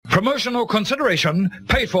Promotional consideration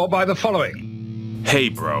paid for by the following. Hey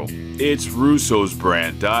bro, it's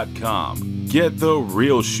russosbrand.com. Get the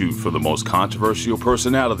real shoot for the most controversial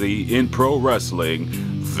personality in pro wrestling,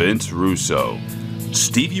 Vince Russo.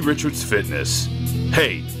 Stevie Richards Fitness.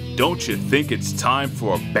 Hey, don't you think it's time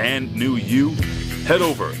for a brand new you? Head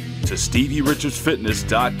over to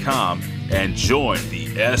StevieRichardsFitness.com and join the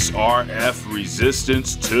SRF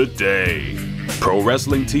Resistance today.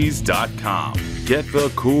 ProWrestlingTees.com. Get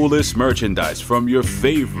the coolest merchandise from your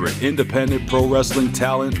favorite independent pro wrestling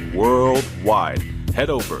talent worldwide. Head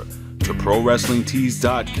over to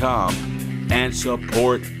ProWrestlingTees.com and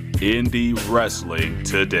support indie wrestling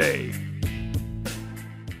today.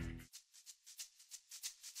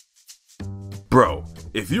 Bro,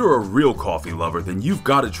 if you're a real coffee lover, then you've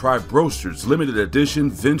got to try Broasters limited edition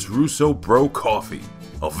Vince Russo Bro Coffee.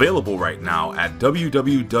 Available right now at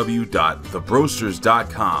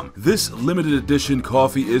www.thebroasters.com. This limited edition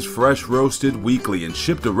coffee is fresh roasted weekly and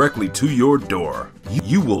shipped directly to your door.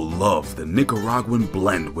 You will love the Nicaraguan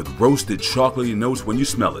blend with roasted chocolatey notes when you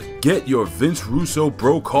smell it. Get your Vince Russo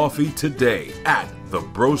Bro Coffee today at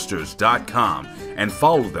thebroasters.com and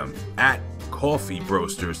follow them at Coffee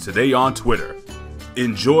Broasters today on Twitter.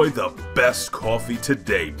 Enjoy the best coffee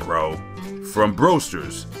today, bro. From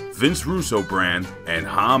Broasters, Vince Russo Brand, and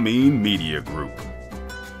Hameen Media Group.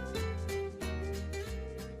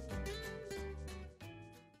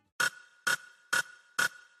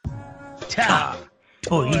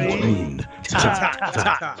 Tatooine.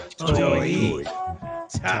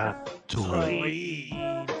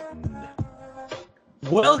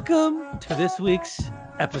 Welcome to this week's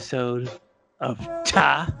episode of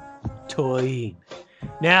Tatooine.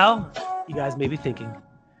 Now, you guys may be thinking,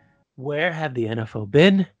 where have the NFO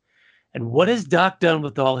been? And what has Doc done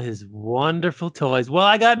with all his wonderful toys? Well,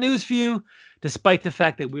 I got news for you. Despite the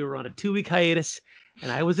fact that we were on a 2-week hiatus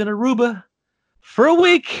and I was in Aruba for a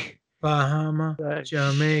week. Bahama,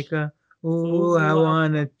 Jamaica. Ooh, I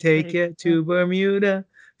want to take you to Bermuda.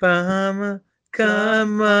 Bahama,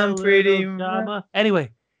 come on, pretty mama.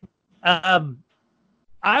 Anyway, I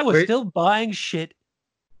was still buying shit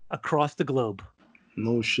across the globe.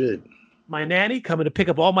 No shit. My nanny coming to pick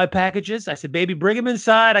up all my packages. I said, baby, bring them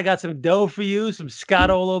inside. I got some dough for you, some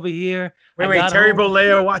Scotto over here. Wait, Terry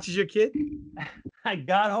Bollea watches your kid? I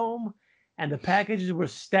got home, and the packages were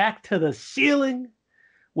stacked to the ceiling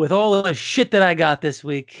with all of the shit that I got this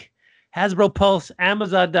week. Hasbro Pulse,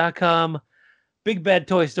 Amazon.com, Big Bad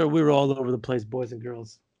Toy Store. We were all over the place, boys and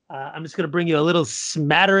girls. I'm just going to bring you a little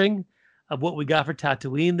smattering of what we got for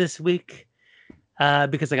Tatooine this week.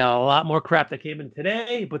 Because I got a lot more crap that came in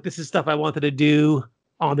today, but this is stuff I wanted to do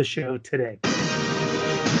on the show today.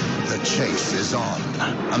 The chase is on,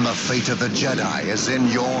 and the fate of the Jedi is in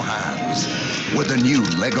your hands. With the new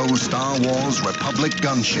LEGO Star Wars Republic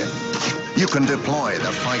gunship, you can deploy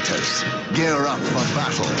the fighters, gear up for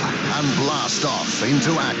battle, and blast off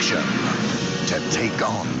into action to take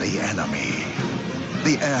on the enemy.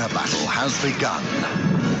 The air battle has begun,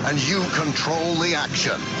 and you control the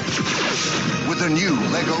action with the new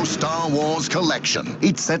LEGO Star Wars collection.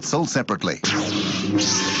 Each set sold separately.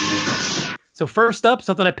 So first up,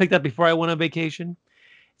 something I picked up before I went on vacation.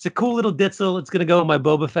 It's a cool little ditzel. It's going to go in my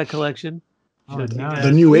Boba Fett collection. Nice.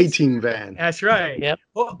 The new 18 van. That's right. Yep.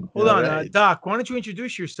 Oh, hold on, right. Doc. Why don't you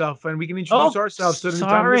introduce yourself and we can introduce ourselves to the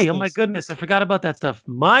sorry. Oh my goodness, I forgot about that stuff.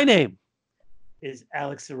 My name is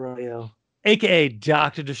Alex Arroyo, aka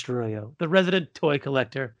Dr. Destroyo, the resident toy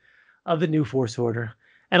collector of the New Force Order.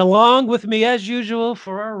 And along with me, as usual,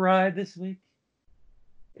 for our ride this week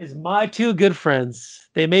is my two good friends.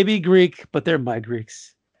 They may be Greek, but they're my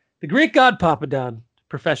Greeks. The Greek god Papadon,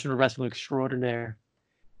 professional wrestler extraordinaire.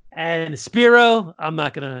 And Spiro, I'm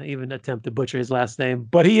not going to even attempt to butcher his last name,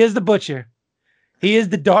 but he is the butcher. He is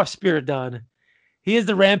the Darth Spiridon. He is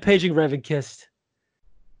the rampaging Revan Kist,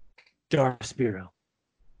 Darth Spiro.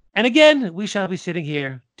 And again, we shall be sitting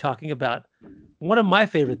here talking about one of my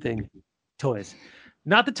favorite toys.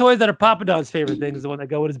 Not the toys that are Papadon's favorite things, the one that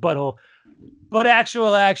go in his butthole, but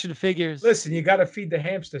actual action figures. Listen, you got to feed the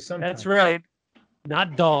hamster sometimes. That's right.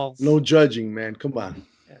 Not dolls. No judging, man. Come on.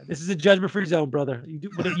 Yeah, this is a judgment-free zone, brother. You do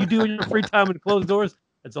what you do in your free time and closed doors.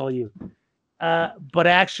 That's all you. But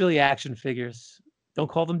actually action figures. Don't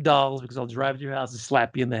call them dolls because I'll drive to your house and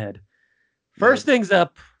slap you in the head. First things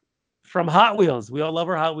up, from Hot Wheels. We all love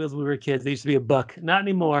our Hot Wheels when we were kids. They used to be $1. Not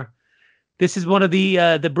anymore. This is one of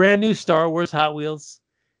the brand new Star Wars Hot Wheels.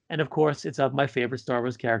 And of course, it's of my favorite Star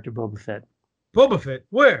Wars character, Boba Fett. Boba Fett?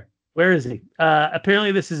 Where? Where is he?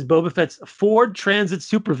 Apparently, this is Boba Fett's Ford Transit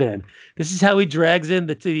Supervan. This is how he drags in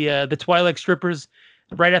the Twi'lek strippers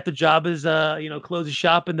right after Jabba's closes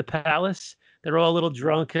shop in the palace. They're all a little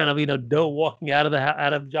drunk, kind of, walking out of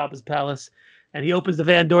out of Jabba's palace. And he opens the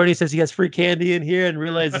van door and he says he has free candy in here, and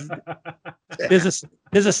realizes there's a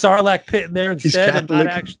Sarlacc pit in there instead,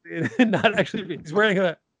 and not actually. He's wearing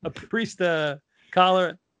a priest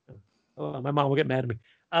collar. Oh, my mom will get mad at me.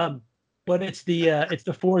 But it's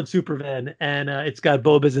the Ford Supervan, and it's got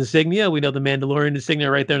Boba's insignia. We know the Mandalorian insignia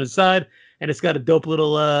right there on the side, and it's got a dope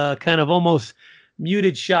little kind of almost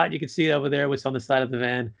muted shot. You can see it over there, what's on the side of the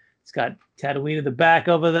van. It's got Tatooine in the back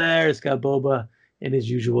over there. It's got Boba in his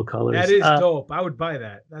usual colors. That is dope. I would buy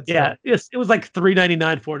that. That's dope. It was like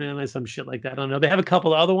 $3.99, $4.99, some shit like that. I don't know. They have a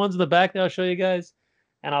couple of other ones in the back that I'll show you guys,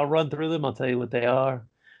 and I'll run through them. I'll tell you what they are.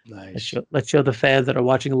 Nice. Let's show the fans that are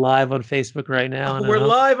watching live on Facebook right now. We're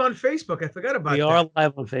live on Facebook. I forgot about that. We are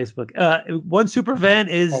live on Facebook. One super van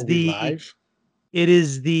is live? It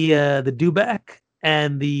is the Dewback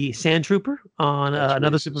and the Sand Trooper on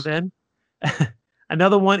another super van.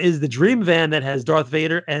 Another one is the Dream Van that has Darth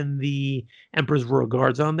Vader and the Emperor's Royal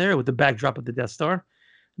Guards on there with the backdrop of the Death Star.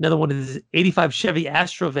 Another one is 85 Chevy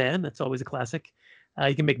Astro Van. That's always a classic.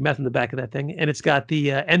 You can make meth in the back of that thing. And it's got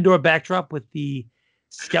the Endor backdrop with the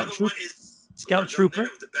Scout Trooper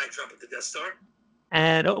with the backdrop of the Death Star.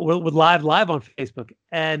 And with live on Facebook.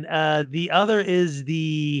 And the other is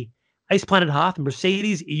the Ice Planet Hoth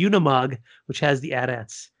Mercedes Unimog, which has the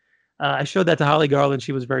AT-ATs. I showed that to Holly Garland.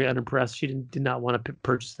 She was very unimpressed. She did not want to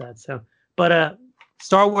purchase that. But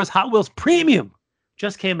Star Wars Hot Wheels Premium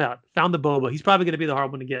just came out. Found the Boba. He's probably going to be the hard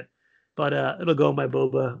one to get, but it'll go in my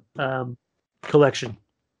Boba collection.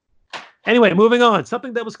 Anyway, moving on.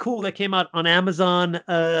 Something that was cool that came out on Amazon,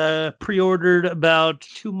 pre-ordered about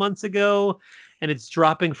 2 months ago, and it's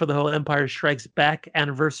dropping for the whole Empire Strikes Back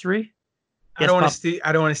anniversary. I don't want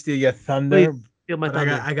to steal your thunder. Please steal my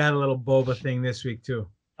thunder. I got a little Boba thing this week too.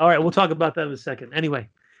 All right, we'll talk about that in a second. Anyway,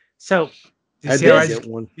 so I did get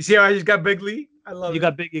one. You see how I just got big league? I love it.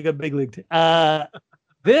 You got big league.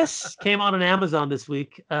 This came out on Amazon this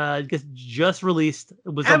week. Just released.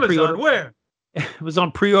 It was Amazon, on pre-order. Where? It was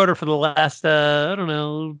on pre-order for the last I don't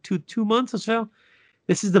know, two months or so.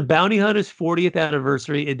 This is the Bounty Hunters 40th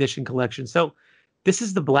Anniversary Edition Collection. So this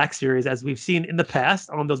is the Black Series, as we've seen in the past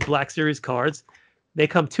on those Black Series cards. They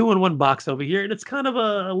come 2-in-1 box over here, and it's kind of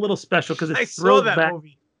a little special because it throws back.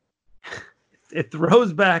 Movie. It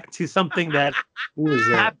throws back to something that who is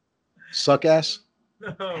that? Suck ass?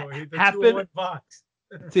 No, the happened. 2-in-1 box.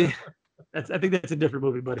 I think that's a different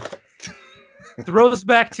movie, buddy. Throws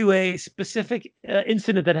back to a specific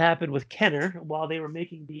incident that happened with Kenner while they were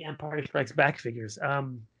making the Empire Strikes Back figures.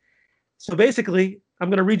 So basically, I'm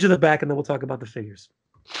going to read you the back, and then we'll talk about the figures.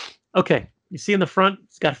 Okay, you see in the front,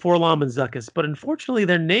 it's got 4-LOM and Zuckuss, but unfortunately,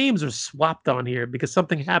 their names are swapped on here because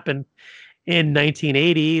something happened in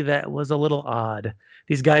 1980 that was a little odd.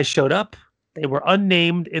 These guys showed up; they were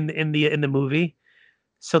unnamed in the movie,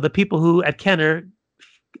 so the people who at Kenner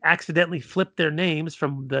accidentally flipped their names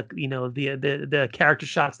from the character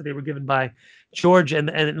shots that they were given by George and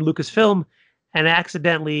Lucasfilm, and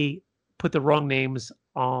accidentally put the wrong names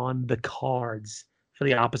on the cards for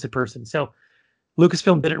the opposite person. So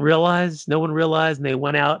Lucasfilm didn't realize, no one realized, and they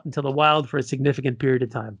went out into the wild for a significant period of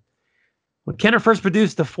time. When Kenner first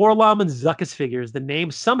produced the 4-LOM and Zuckuss figures, the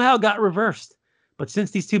names somehow got reversed. But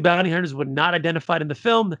since these two bounty hunters were not identified in the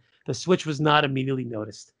film, the switch was not immediately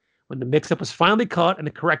noticed. When the mix-up was finally caught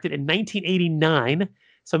and corrected in 1989,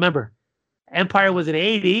 so remember, Empire was in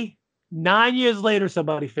 80, 9 years later,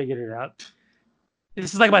 somebody figured it out.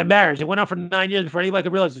 This is like my marriage. It went on for 9 years before anybody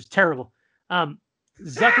could realize it was terrible.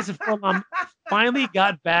 Zuckuss and 4-LOM finally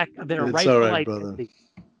got back their rightful identity.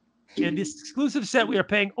 In this exclusive set, we are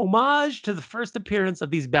paying homage to the first appearance of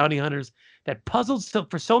these bounty hunters that puzzled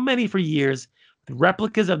for so many for years, with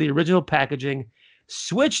replicas of the original packaging,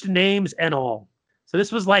 switched names and all. So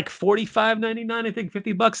this was like $45.99, I think,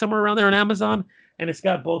 $50 somewhere around there on Amazon, and it's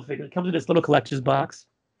got both figures. It comes in this little collector's box.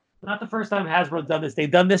 Not the first time Hasbro's done this. They've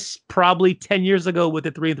done this probably 10 years ago with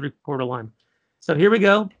the 3 3/4 line. So here we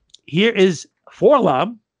go. Here is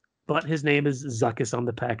 4-LOM, but his name is Zuckuss on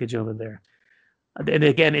the package over there. And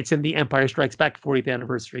again, it's in the Empire Strikes Back 40th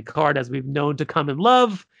Anniversary card, as we've known to come and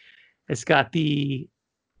love. It's got the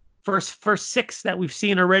first 6 that we've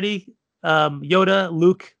seen already. Yoda,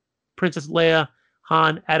 Luke, Princess Leia,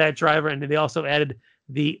 Han, AT-AT Driver, and then they also added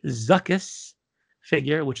the Zuckuss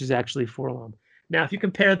figure, which is actually 4-LOM. Now, if you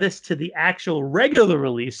compare this to the actual regular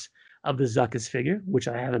release of the Zuckuss figure, which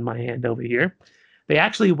I have in my hand over here, they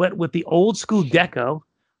actually went with the old school deco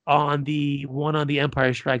on the one on the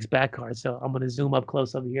Empire Strikes Back card. So I'm going to zoom up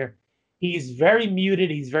close over here. He's very muted.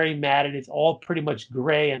 He's very matted. It's all pretty much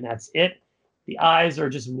gray, and that's it. The eyes are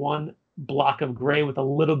just one block of gray with a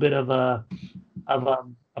little bit of a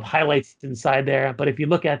of highlights inside there. But if you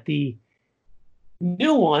look at the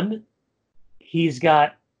new one, he's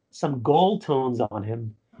got some gold tones on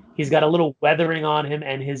him. He's got a little weathering on him,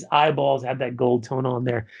 and his eyeballs have that gold tone on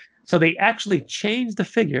there. So they actually changed the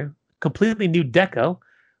figure, completely new deco,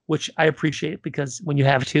 which I appreciate, because when you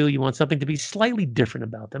have two, you want something to be slightly different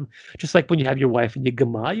about them. Just like when you have your wife and your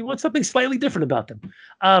gama, you want something slightly different about them.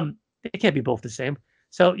 They can't be both the same.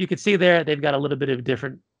 So you can see there, they've got a little bit of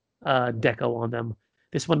different deco on them.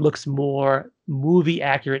 This one looks more movie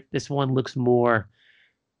accurate. This one looks more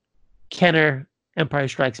Kenner, Empire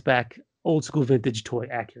Strikes Back, old school vintage toy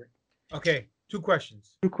accurate. Okay, 2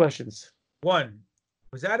 questions. 2 questions. 1,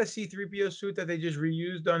 was that a C-3PO suit that they just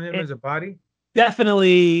reused on him as a body?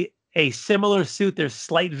 Definitely a similar suit. There's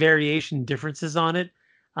slight variation differences on it.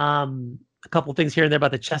 A couple things here and there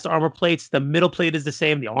about the chest armor plates. The middle plate is the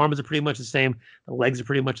same. The arms are pretty much the same. The legs are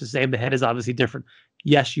pretty much the same. The head is obviously different.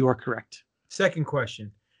 Yes, you are correct. Second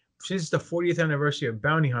question. Since the 40th anniversary of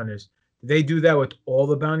Bounty Hunters, did they do that with all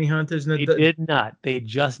the Bounty Hunters? They did not. They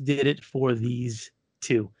just did it for these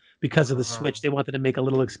 2 because of the Switch. They wanted to make a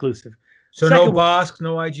little exclusive. So no Bosk,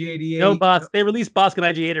 no IG-88? No Bosk. They released Bosk and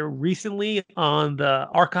IG-88 recently on the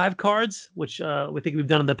archive cards, which we think we've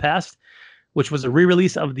done in the past, which was a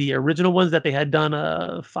re-release of the original ones that they had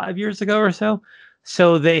done 5 years ago or so.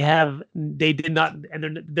 So they did not,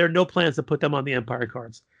 and there are no plans to put them on the Empire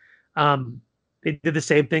cards. They did the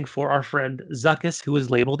same thing for our friend Zuckuss, who was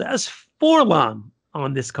labeled as 4-LOM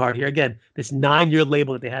on this card here. Again, this 9-year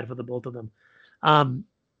label that they had for the both of them.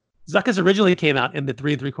 Zuckuss originally came out in the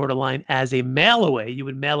 3 3/4 line as a mail away. You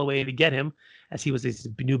would mail away to get him, as he was this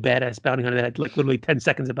new badass bounty hunter that had like literally 10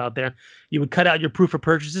 seconds about there. You would cut out your proof of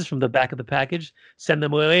purchases from the back of the package, send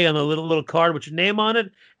them away on a little card with your name on it,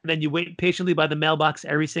 and then you wait patiently by the mailbox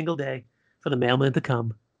every single day for the mailman to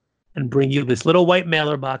come and bring you this little white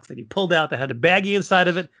mailer box that he pulled out that had a baggie inside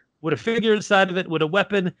of it, with a figure inside of it, with a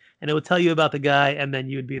weapon, and it would tell you about the guy, and then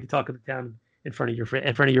you would be the talk of the town in front of your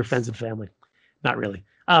friends and family. Not really.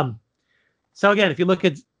 So again, if you look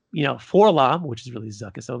at 4-LOM, which is really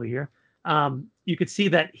Zuckuss over here, you could see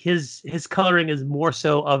that his coloring is more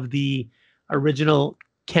so of the original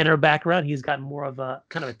Kenner background. He's got more of a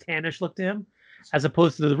kind of a tannish look to him, as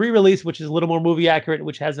opposed to the re-release, which is a little more movie accurate,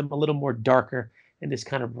 which has him a little more darker in this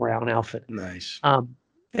kind of brown outfit. Nice.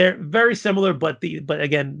 They're very similar, but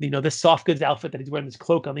again, this soft goods outfit that he's wearing, this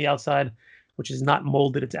cloak on the outside, which is not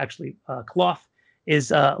molded, it's actually cloth,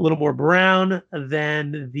 is a little more brown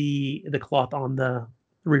than the cloth on the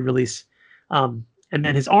re-release. And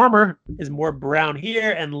then his armor is more brown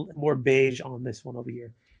here and more beige on this one over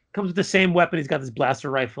here. Comes with the same weapon. He's got this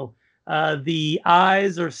blaster rifle. The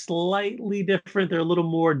eyes are slightly different. They're a little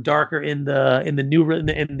more darker in the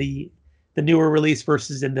newer release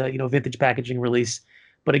versus in the vintage packaging release.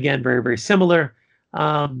 But again, very, very similar.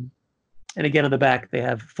 And again, on the back they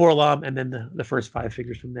have 4-LOM and then the first 5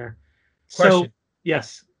 figures from there. Question. So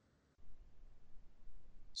yes,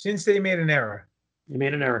 since they made an error,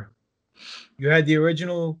 you had the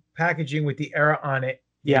original packaging with the error on it.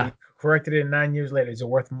 Yeah. You corrected it 9 years later. Is it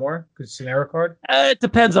worth more because it's an error card? It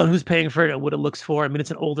depends on who's paying for it and what it looks for. I mean,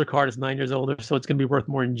 it's an older card. It's 9 years older, so it's going to be worth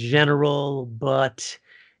more in general. But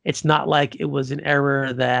it's not like it was an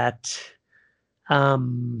error that. Let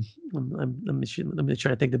me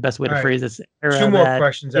try to think the best way to phrase this. 2 more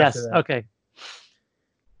questions after that. Okay.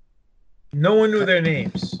 No one knew their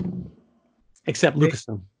names. Except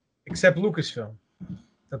Lucasfilm. Except Lucasfilm.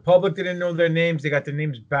 The public didn't know their names. They got their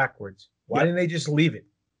names backwards. Why didn't they just leave it?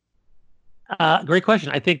 Great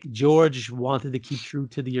question. I think George wanted to keep true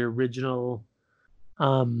to the original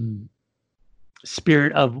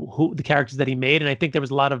spirit of the characters that he made. And I think there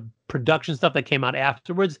was a lot of production stuff that came out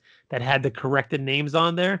afterwards that had the corrected names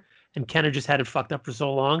on there. And Kenner just had it fucked up for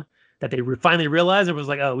so long that they finally realized it was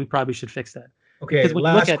like, oh, we probably should fix that. Okay,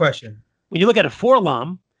 last question. When you look at a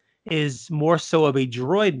 4-LOM, is more so of a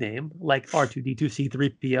droid name like R2D2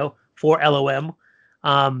 C3PO, 4-LOM,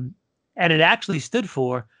 and it actually stood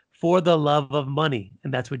for the love of money,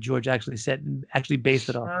 and that's what George actually said and actually based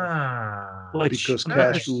it off. Because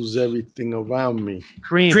cash rules everything around me.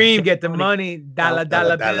 Cream, get the money, dollar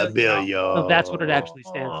bill, yo. So that's what it actually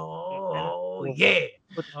stands for. Oh yeah.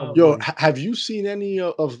 Yo, have you seen any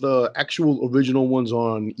of the actual original ones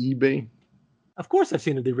on eBay? Of course, I've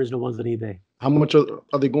seen the original ones on eBay. How much are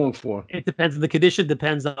they going for? It depends on the condition.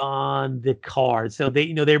 Depends on the card. So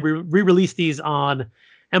they re-released these on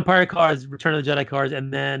Empire cards, Return of the Jedi cards,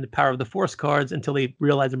 and then Power of the Force cards until they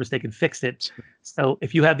realized their mistake and fixed it. So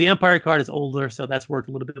if you have the Empire card, it's older, so that's worth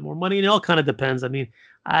a little bit more money. And it all kind of depends. I mean,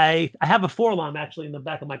 I have a 4-LOM actually in the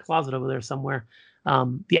back of my closet over there somewhere.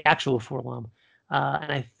 The actual 4-LOM.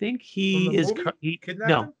 And I think he From the is. movie? He, Kidnapped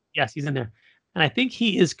no, him? yes, he's in there, and I think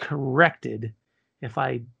he is corrected, if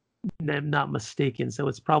I am not mistaken. So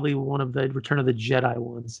it's probably one of the Return of the Jedi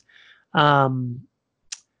ones.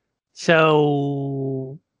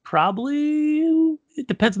 So probably it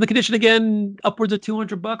depends on the condition. Again, upwards of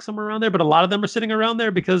 $200, somewhere around there. But a lot of them are sitting around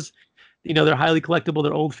there because, they're highly collectible.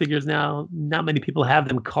 They're old figures now. Not many people have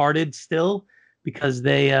them carded still because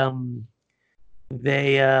they are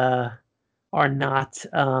not.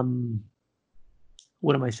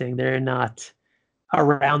 What am I saying? They're not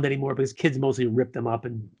around anymore because kids mostly ripped them up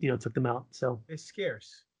and took them out. So It's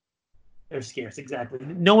scarce. they're scarce. Exactly.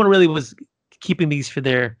 No one really was keeping these for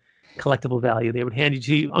their collectible value. They would hand you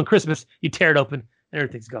to you on Christmas. You tear it open and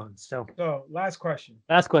everything's gone. So So, last question.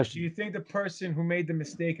 last Do question. you think the person who made the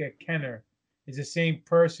mistake at Kenner is the same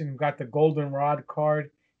person who got the goldenrod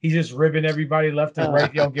card? He's just ribbing everybody left and right.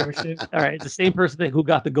 He don't give a shit. All right, it's the same person who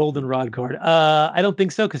got the goldenrod card. I don't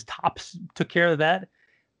think so because Topps took care of that.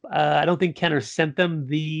 I don't think Kenner sent them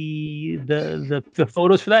the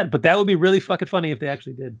photos for that, but that would be really fucking funny if they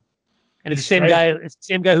actually did. And it's the same guy. It's the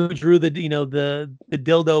same guy who drew the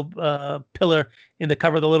dildo pillar in the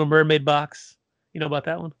cover of the Little Mermaid box. You know about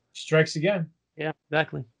that one? Strikes again. Yeah,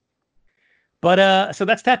 exactly. But so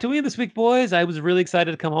that's Tatooine this week, boys. I was really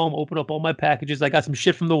excited to come home, open up all my packages. I got some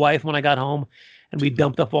shit from the wife when I got home, and we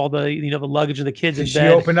dumped up all the the luggage of the kids in Did she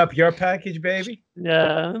bed. open up your package, baby?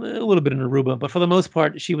 A little bit in Aruba, but for the most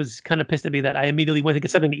part, she was kind of pissed at me that I immediately went to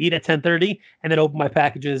get something to eat at 10:30 and then opened my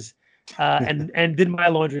packages and did my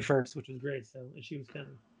laundry first, which was great. So she was kind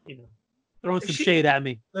of throwing some shade at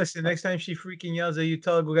me. Listen, next time she freaking yells at you,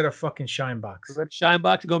 tell her go get a fucking shine box. Shine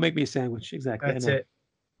box, go make me a sandwich. Exactly. That's it.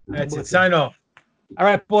 That's it. Sign off. All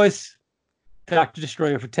right, boys. Dr.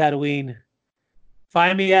 Destroyer for Tatooine.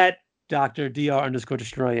 Find me at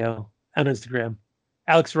Dr.Dr_Destroyo on Instagram.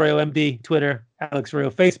 Alex Arroyo MD, Twitter. Alex Arroyo,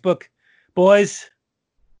 Facebook. Boys.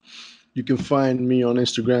 You can find me on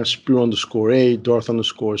Instagram, Spear_A,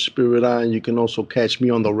 Darth_Spirit On. You can also catch me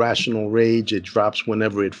on The Rational Rage. It drops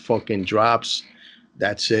whenever it fucking drops.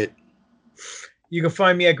 That's it. You can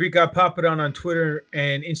find me at Greek God Papadon on Twitter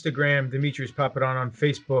and Instagram. Demetrius Papadon on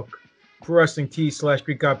Facebook. Pro Wrestling Tees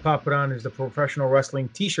 /Greek God Papadon is the professional wrestling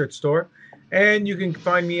t-shirt store. And you can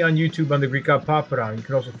find me on YouTube under Greek God Papadon. You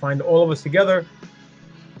can also find all of us together,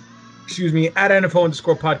 at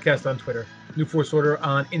NFO_podcast on Twitter. New Force Order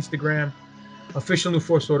on Instagram. Official New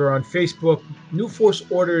Force Order on Facebook. New Force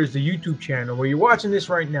Order is the YouTube channel where you're watching this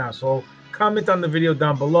right now. So comment on the video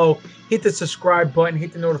down below. Hit the subscribe button.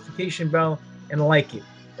 Hit the notification bell. And like it.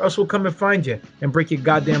 Or else we'll come and find you and break your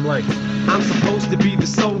goddamn legs. I'm supposed to be the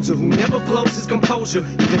soldier who never blows his composure.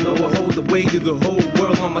 Even though I hold the weight of the whole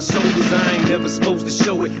world on my shoulders, I ain't never supposed to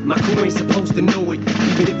show it. My crew ain't supposed to know it.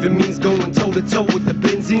 Even if it means going toe-to-toe with the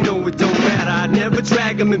Benzino, it don't matter. I never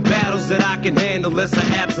drag them in battles that I can handle unless I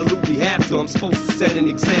absolutely have to. I'm supposed to set an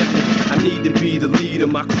example. I need to be the leader.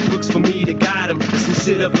 My crew looks for me to guide them. Some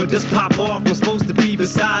shit up and just pop off. I'm supposed to be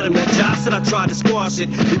beside him. That Josh said I tried to squash it.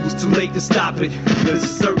 It was too late to stop it. There's a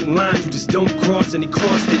certain line you just don't cross, and he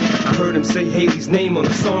crossed it. I heard him say Haley's name on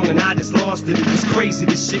the song and I just lost it. It was crazy,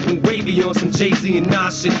 this shit went wavy on some Jay-Z and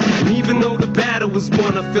Nas shit. And even though the battle was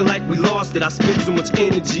won, I feel like we lost it. I spent so much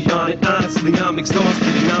energy on it, honestly I'm exhausted.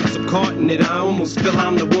 And I'm so caught in it, I almost feel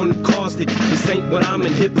I'm the one who caused it. This ain't what I'm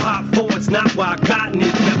in hip-hop for, it's not why I gotten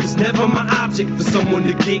it. That was never my object, for someone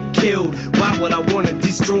to get killed. Why would I want to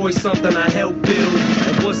destroy something I helped build?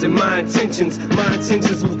 That wasn't my intentions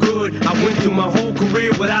were good. I went through my whole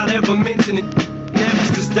career without ever mentioning it.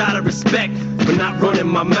 Never just out of respect for not running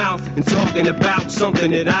my mouth and talking about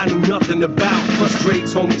something that I knew nothing about.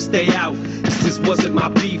 Frustrates, homie, stay out. This just wasn't my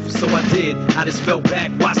beef, so I did. I just fell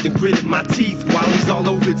back, watched and gritted my teeth while he's all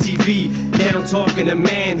over TV. Down talking to a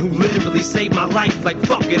man who literally saved my life. Like,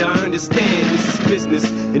 fuck it, I understand. This is business,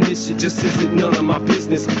 and this shit just isn't none of my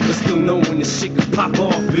business. But still knowing this shit could pop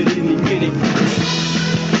off at any minute.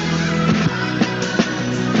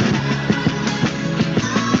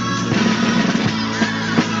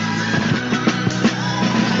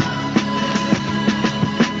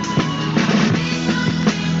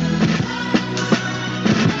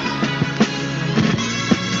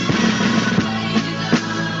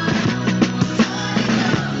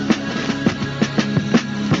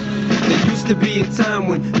 To be a time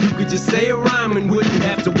when you could just say a rhyme and wouldn't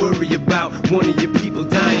have to worry about one of your people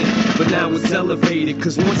dying. But now it's elevated,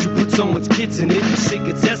 cause once you put someone's kids in it, shit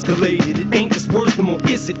gets escalated. It ain't just words no more,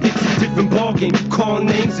 is it? It's a different ballgame. You call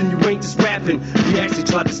names and you ain't just rapping. We actually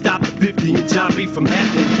tried to stop the 50 and Jobby from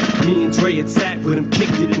happening. Me and Dre had sat with him,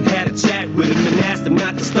 kicked it and had a chat with him and asked him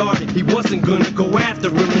not to start it. He wasn't gonna go after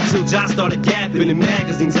him until Josh started gapping in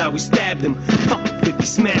magazines how we stabbed him. Fuck 50,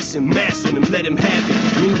 smash him, mashing him, let him have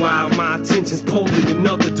it. Meanwhile, my attention's pulled in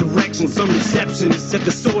another direction. Some receptionist at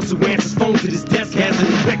the source who answers phone to this desk has an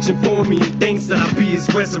erection for me and thinks that I'll be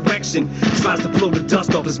his resurrection. Tries to blow the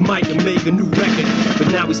dust off his mic and make a new record.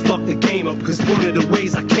 But now he's fucked the game up, cause one of the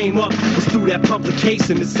ways I came up was through that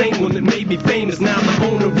publication. The same one that made me famous, now the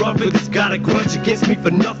owner of it has got a grudge against me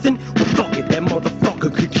for nothing. Well fuck it, that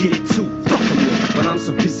motherfucker could get it too. Fuck him. But I'm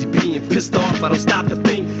so busy being pissed off I don't stop to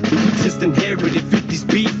think that we just inherited 50's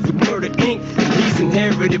beef with Murder Inc. And he's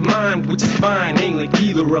inherited mine, which is fine. Ain't like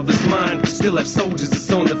either of us mine. We still have soldiers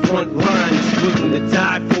that's on the front line, that's willing to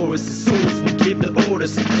die for us as soon as we give the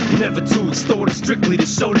orders. Never to extort us, strictly to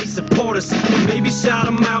show they support us. And maybe shout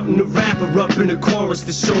them out in the rapper up in the chorus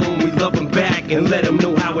to show them we love them back and let them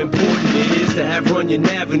know how important it is to have Runyon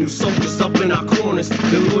Avenue soldiers up in our corners.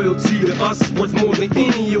 The loyalty to us is worth more than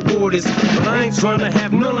any award is. But I ain't trying to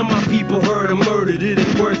have none of my people hurt or murdered. It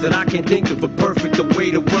ain't worth it, I can't think of a perfect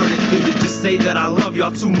way to word it than to just say that I love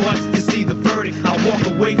y'all too much to see the verdict. I'll walk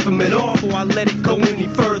away from it all before I let it go any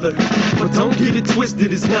further. But don't get it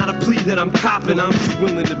twisted, it's not a plea that I'm copping. I'm just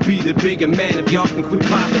willing to be the bigger man if y'all can quit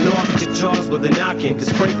popping off at your jaws with an knocking.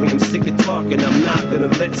 Cause frankly I'm sick of talking, I'm not gonna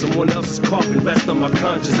let someone else's coffin rest on my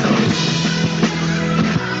conscience.